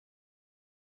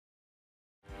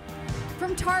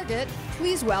from Target,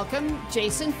 please welcome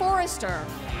Jason Forrester.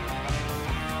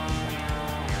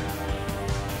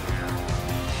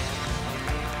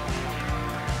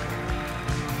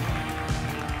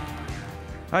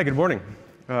 Hi, good morning.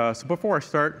 So before I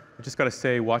start, I just got to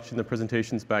say, watching the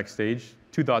presentations backstage,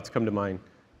 two thoughts come to mind.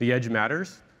 The edge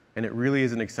matters, and it really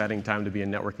is an exciting time to be in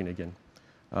networking again.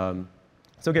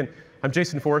 So again, I'm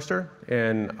Jason Forrester,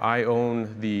 and I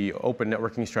own the open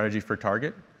networking strategy for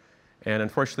Target. And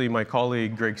unfortunately, my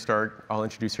colleague, Greg Stark, I'll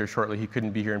introduce here shortly, he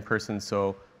couldn't be here in person,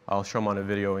 so I'll show him on a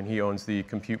video, and he owns the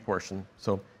compute portion.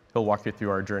 So he'll walk you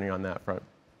through our journey on that front.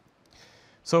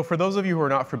 So for those of you who are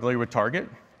not familiar with Target,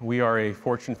 we are a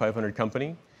Fortune 500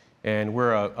 company, and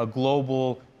we're a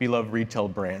global, beloved retail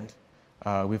brand.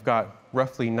 We've got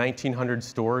roughly 1,900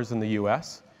 stores in the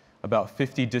US, about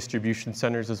 50 distribution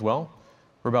centers as well.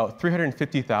 We're about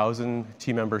 350,000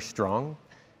 team members strong,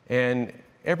 and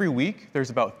every week there's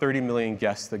about 30 million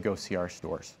guests that go see our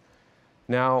stores.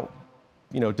 Now,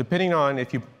 depending on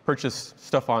if you purchase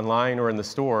stuff online or in the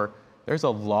store, there's a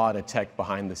lot of tech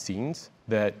behind the scenes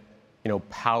that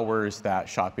powers that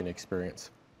shopping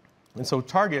experience. And so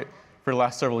Target, for the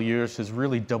last several years, has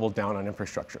really doubled down on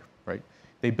infrastructure, right?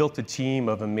 They built a team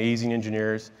of amazing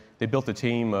engineers. They built a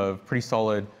team of pretty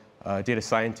solid data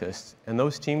scientists. And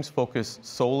those teams focus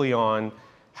solely on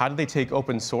how do they take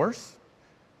open source,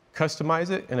 customize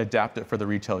it, and adapt it for the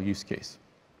retail use case,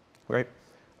 right?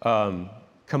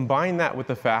 Combine that with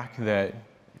the fact that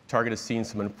Target has seen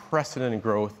some unprecedented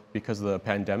growth because of the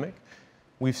pandemic.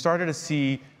 We've started to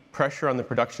see pressure on the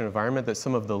production environment that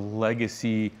some of the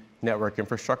legacy network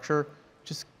infrastructure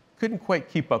just couldn't quite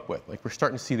keep up with. Like, we're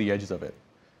starting to see the edges of it.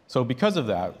 So because of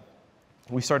that,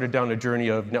 we started down a journey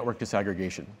of network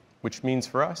disaggregation, which means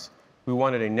for us, we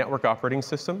wanted a network operating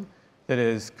system that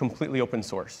is completely open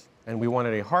source. And we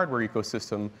wanted a hardware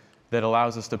ecosystem that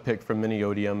allows us to pick from many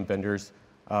ODM vendors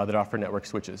that offer network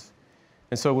switches.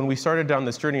 And so when we started down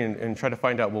this journey and tried to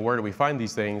find out, well, where do we find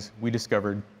these things, we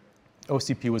discovered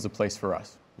OCP was a place for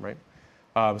us, right?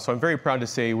 So I'm very proud to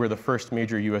say we're the first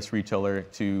major US retailer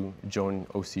to join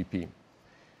OCP.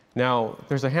 Now,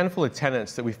 there's a handful of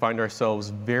tenets that we find ourselves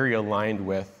very aligned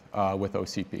with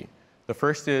OCP. The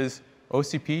first is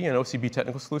OCP and OCP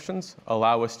technical solutions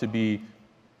allow us to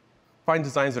find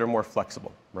designs that are more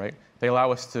flexible, right? They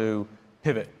allow us to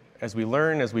pivot. As we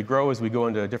learn, as we grow, as we go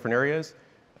into different areas,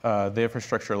 the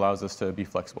infrastructure allows us to be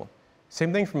flexible.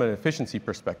 Same thing from an efficiency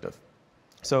perspective.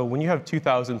 So when you have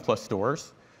 2,000 plus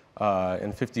stores,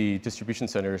 and 50 distribution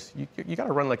centers, you got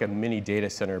to run like a mini data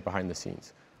center behind the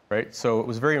scenes, right? So it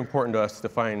was very important to us to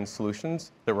find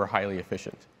solutions that were highly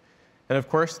efficient. And of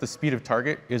course, the speed of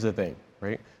Target is a thing,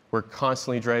 right? We're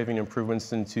constantly driving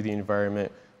improvements into the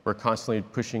environment. We're constantly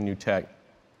pushing new tech.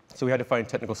 So we had to find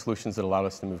technical solutions that allowed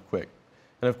us to move quick.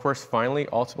 And of course, finally,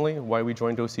 ultimately, why we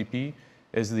joined OCP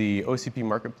is the OCP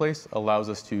marketplace allows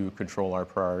us to control our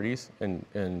priorities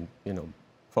and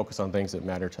focus on things that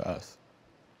matter to us.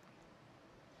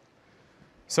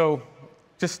 So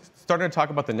just starting to talk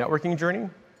about the networking journey,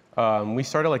 we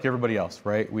started like everybody else,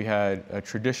 right? We had a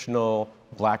traditional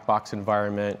black box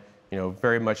environment,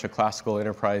 very much a classical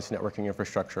enterprise networking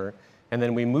infrastructure. And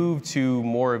then we moved to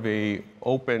more of a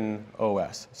open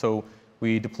OS. So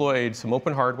we deployed some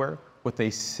open hardware with a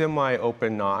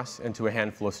semi-open NOS into a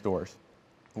handful of stores,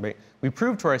 right? We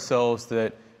proved to ourselves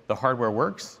that the hardware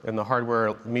works and the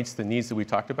hardware meets the needs that we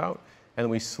talked about. And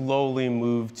we slowly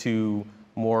moved to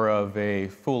more of a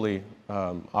fully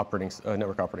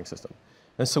network operating system.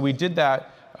 And so we did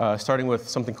that starting with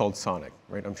something called Sonic,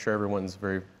 right? I'm sure everyone's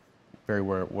very, very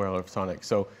aware of Sonic.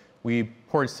 So we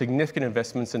poured significant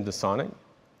investments into Sonic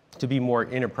to be more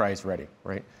enterprise ready,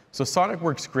 right? So Sonic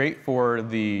works great for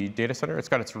the data center. It's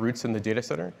got its roots in the data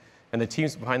center. And the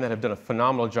teams behind that have done a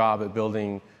phenomenal job at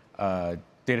building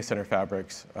data center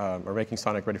fabrics or making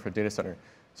Sonic ready for data center.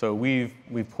 So we've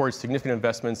poured significant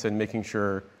investments in making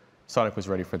sure Sonic was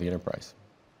ready for the enterprise,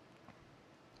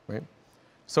 right?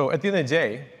 So at the end of the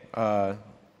day,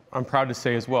 I'm proud to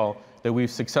say as well that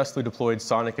we've successfully deployed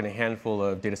Sonic in a handful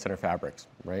of data center fabrics,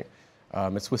 right?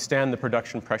 It's withstand the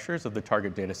production pressures of the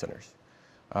Target data centers.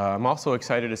 I'm also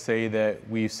excited to say that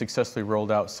we've successfully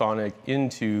rolled out Sonic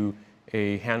into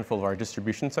a handful of our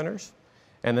distribution centers.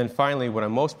 And then finally, what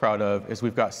I'm most proud of is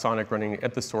we've got Sonic running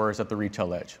at the stores at the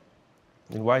retail edge.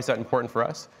 And why is that important for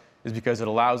us? Is because it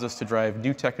allows us to drive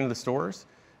new tech into the stores.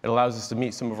 It allows us to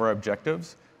meet some of our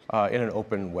objectives in an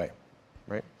open way,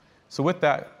 right? So with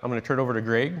that, I'm going to turn it over to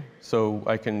Greg so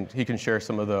he can share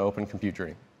some of the open compute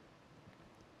journey.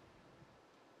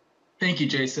 Thank you,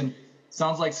 Jason.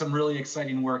 Sounds like some really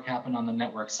exciting work happened on the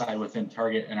network side within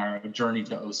Target and our journey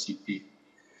to OCP.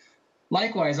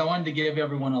 Likewise, I wanted to give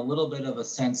everyone a little bit of a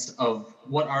sense of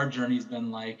what our journey's been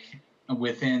like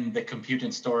within the compute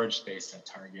and storage space at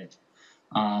Target.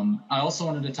 I also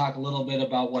wanted to talk a little bit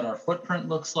about what our footprint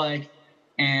looks like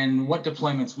and what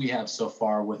deployments we have so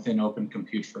far within Open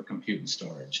Compute for compute and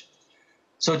storage.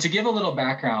 So to give a little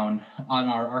background on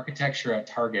our architecture at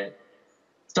Target,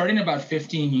 starting about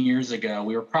 15 years ago,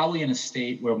 we were probably in a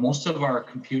state where most of our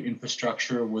compute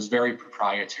infrastructure was very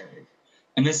proprietary.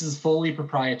 And this is fully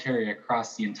proprietary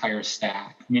across the entire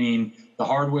stack, meaning the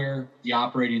hardware, the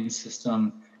operating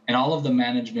system, and all of the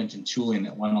management and tooling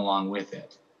that went along with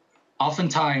it.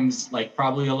 Oftentimes, like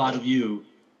probably a lot of you,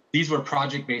 these were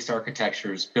project-based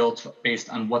architectures built based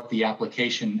on what the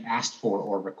application asked for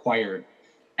or required.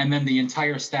 And then the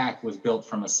entire stack was built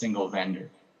from a single vendor.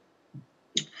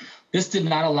 This did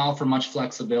not allow for much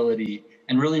flexibility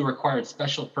and really required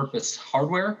special purpose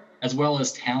hardware as well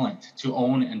as talent to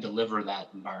own and deliver that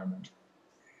environment.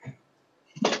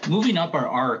 Moving up our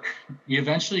arc, we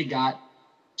eventually got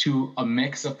to a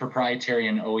mix of proprietary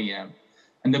and OEM.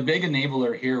 And the big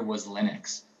enabler here was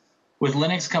Linux. With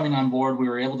Linux coming on board, we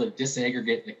were able to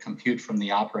disaggregate the compute from the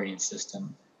operating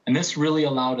system. And this really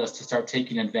allowed us to start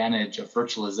taking advantage of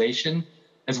virtualization,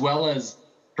 as well as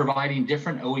providing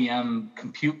different OEM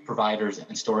compute providers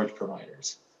and storage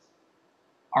providers.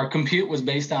 Our compute was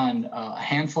based on a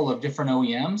handful of different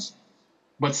OEMs,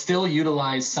 but still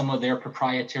utilized some of their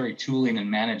proprietary tooling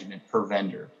and management per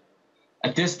vendor.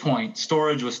 At this point,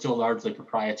 storage was still largely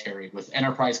proprietary, with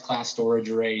enterprise class storage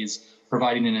arrays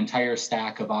providing an entire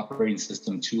stack of operating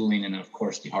system tooling and, of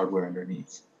course, the hardware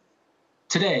underneath.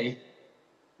 Today,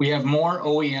 we have more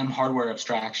OEM hardware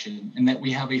abstraction in that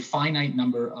we have a finite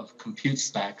number of compute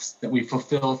specs that we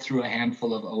fulfill through a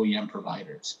handful of OEM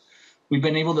providers. We've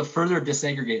been able to further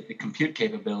disaggregate the compute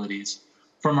capabilities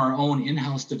from our own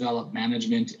in-house developed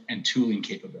management and tooling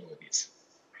capabilities.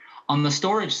 On the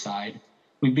storage side,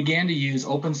 we began to use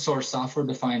open source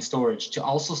software-defined storage to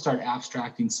also start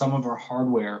abstracting some of our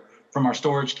hardware from our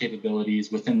storage capabilities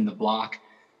within the block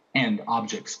and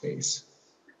object space.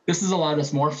 This has allowed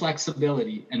us more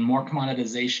flexibility and more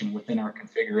commoditization within our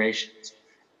configurations,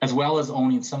 as well as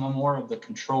owning some more of the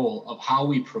control of how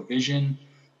we provision,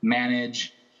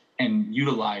 manage, and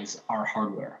utilize our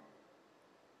hardware.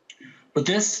 But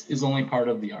this is only part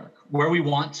of the arc. Where we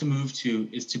want to move to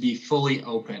is to be fully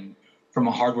open from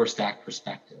a hardware stack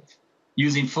perspective,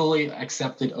 using fully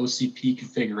accepted OCP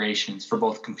configurations for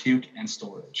both compute and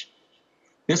storage.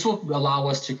 This will allow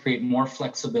us to create more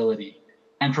flexibility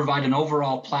and provide an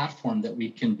overall platform that we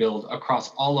can build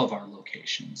across all of our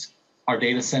locations, our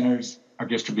data centers, our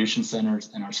distribution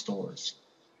centers, and our stores.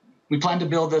 We plan to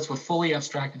build this with fully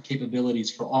abstracted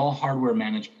capabilities for all hardware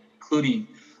management, including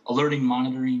alerting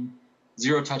monitoring,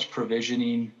 zero-touch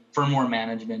provisioning, firmware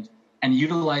management, and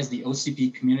utilize the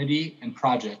OCP community and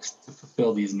projects to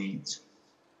fulfill these needs.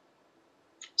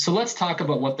 So let's talk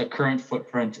about what the current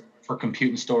footprint for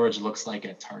compute and storage looks like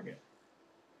at Target.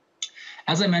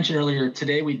 As I mentioned earlier,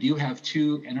 today we do have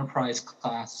 2 enterprise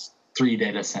class 3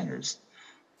 data centers.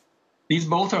 These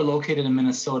both are located in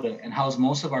Minnesota and house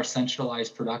most of our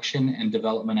centralized production and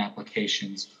development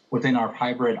applications within our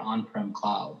hybrid on-prem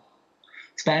cloud.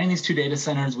 Spanning these 2 data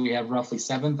centers, we have roughly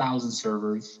 7,000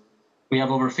 servers. We have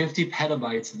over 50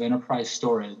 petabytes of enterprise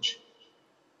storage.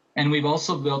 And we've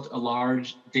also built a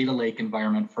large data lake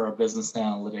environment for our business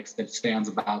analytics that spans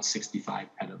about 65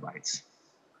 petabytes.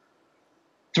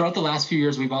 Throughout the last few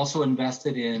years, we've also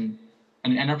invested in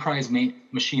an enterprise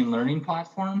machine learning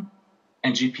platform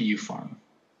and GPU farm.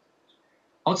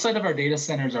 Outside of our data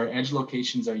centers, our edge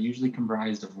locations are usually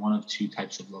comprised of one of 2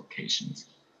 types of locations.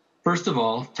 First of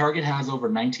all, Target has over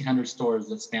 1,900 stores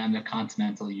that span the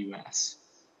continental US.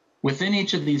 Within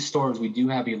each of these stores, we do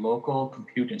have a local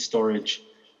compute and storage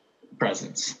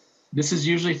presence. This is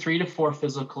usually 3 to 4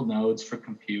 physical nodes for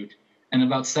compute and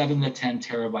about 7 to 10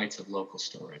 terabytes of local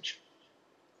storage.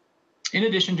 In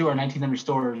addition to our 1,900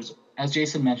 stores, as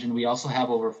Jason mentioned, we also have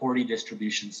over 40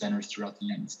 distribution centers throughout the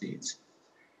United States.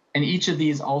 And each of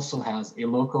these also has a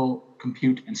local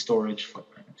compute and storage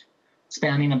footprint,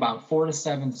 spanning about 4 to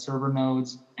 7 server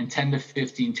nodes and 10 to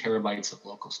 15 terabytes of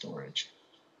local storage.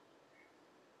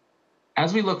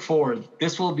 As we look forward,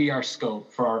 this will be our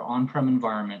scope for our on-prem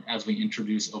environment as we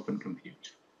introduce Open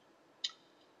Compute.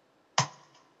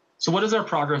 So what has our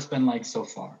progress been like so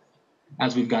far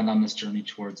as we've gone on this journey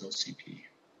towards OCP?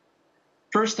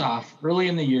 First off, early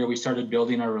in the year, we started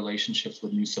building our relationships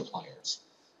with new suppliers.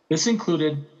 This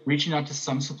included reaching out to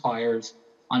some suppliers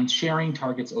on sharing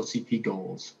Target's OCP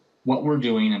goals, what we're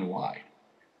doing and why.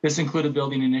 This included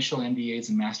building initial NDAs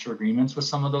and master agreements with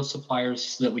some of those suppliers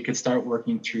so that we could start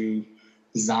working through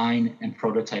design and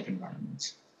prototype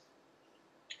environments.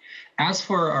 As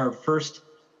for our first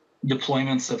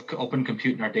deployments of open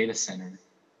compute in our data center,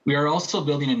 we are also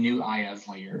building a new IaaS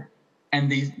layer,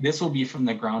 and this will be from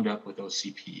the ground up with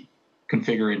OCP,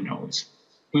 configured nodes.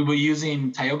 We will be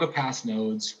using Tioga Pass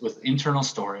nodes with internal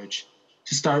storage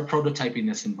to start prototyping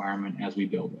this environment as we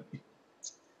build it.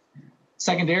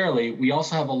 Secondarily, we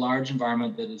also have a large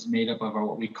environment that is made up of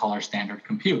what we call our standard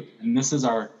compute. And this is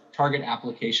our target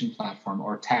application platform,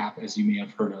 or TAP, as you may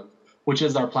have heard of, which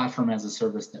is our platform as a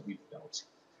service that we've built.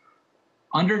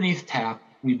 Underneath TAP,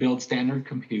 we build standard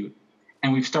compute,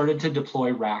 and we've started to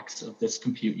deploy racks of this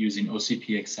compute using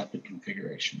OCP accepted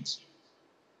configurations.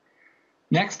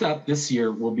 Next up this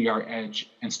year will be our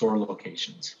edge and store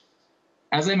locations.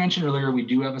 As I mentioned earlier, we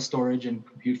do have a storage and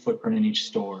compute footprint in each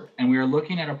store, and we are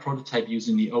looking at a prototype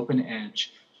using the open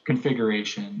edge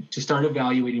configuration to start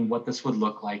evaluating what this would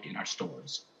look like in our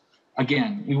stores.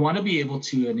 Again, we want to be able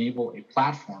to enable a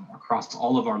platform across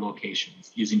all of our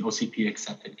locations using OCP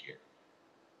accepted gear.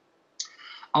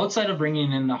 Outside of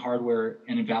bringing in the hardware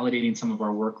and validating some of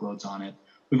our workloads on it,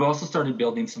 we've also started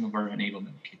building some of our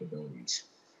enablement capabilities.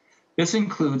 This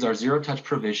includes our zero-touch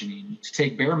provisioning to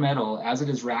take bare metal as it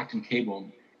is racked and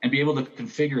cabled and be able to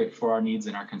configure it for our needs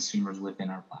and our consumers within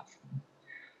our platform.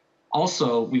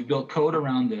 Also, we've built code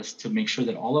around this to make sure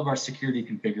that all of our security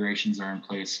configurations are in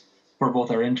place for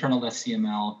both our internal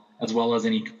SCML as well as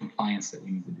any compliance that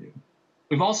we need to do.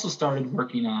 We've also started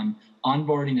working on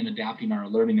onboarding and adapting our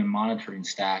alerting and monitoring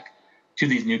stack to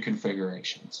these new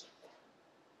configurations.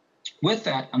 With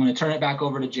that, I'm going to turn it back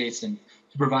over to Jason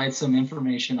to provide some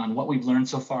information on what we've learned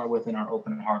so far within our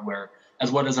open hardware,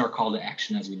 as well as our call to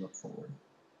action as we look forward.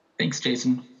 Thanks,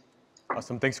 Jason.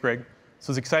 Awesome. Thanks, Greg.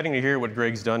 So it's exciting to hear what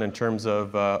Greg's done in terms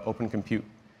of open compute.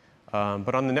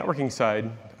 But on the networking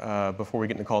side, before we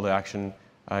get into call to action,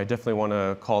 I definitely want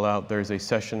to call out there's a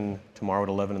session tomorrow at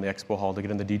 11 in the expo hall to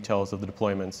get into the details of the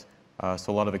deployments.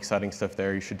 So a lot of exciting stuff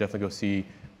there. You should definitely go see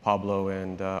Pablo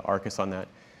and Arcus on that.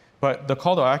 But the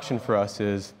call to action for us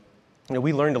is,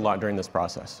 we learned a lot during this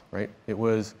process, right? It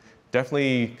was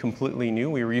definitely completely new.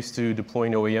 We were used to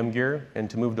deploying OEM gear, and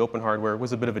to move to open hardware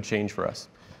was a bit of a change for us.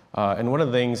 And one of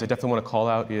the things I definitely want to call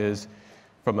out is,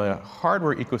 from a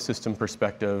hardware ecosystem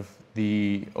perspective,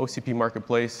 the OCP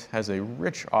marketplace has a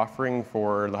rich offering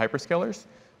for the hyperscalers,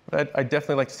 but I'd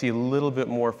definitely like to see a little bit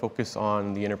more focus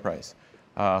on the enterprise.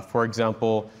 For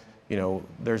example,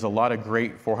 there's a lot of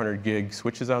great 400 gig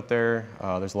switches out there.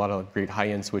 There's a lot of great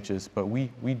high-end switches, but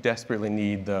we desperately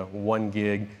need the 1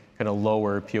 gig kind of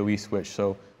lower PoE switch.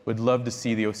 So we'd love to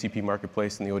see the OCP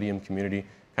marketplace and the ODM community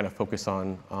kind of focus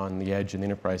on the edge and the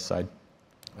enterprise side.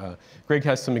 Greg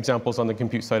has some examples on the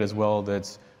compute side as well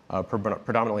that's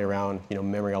predominantly around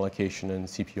memory allocation and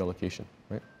CPU allocation,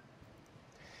 right?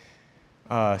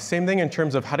 Same thing in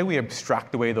terms of how do we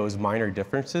abstract away those minor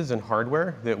differences in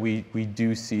hardware that we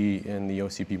do see in the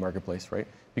OCP marketplace, right?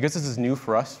 Because this is new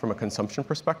for us from a consumption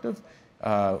perspective,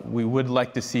 we would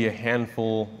like to see a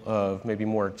handful of maybe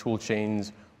more tool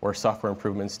chains or software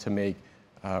improvements to make,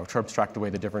 to abstract away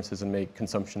the differences and make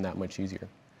consumption that much easier.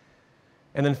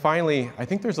 And then finally, I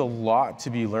think there's a lot to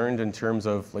be learned in terms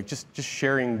of just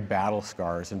sharing battle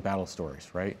scars and battle stories,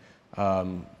 right?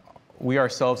 We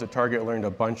ourselves at Target learned a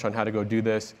bunch on how to go do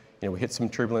this. We hit some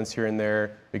turbulence here and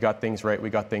there. We got things right, we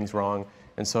got things wrong.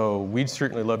 And so we'd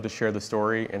certainly love to share the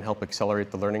story and help accelerate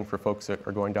the learning for folks that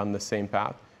are going down the same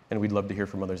path. And we'd love to hear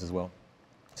from others as well.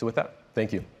 So with that,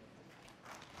 thank you.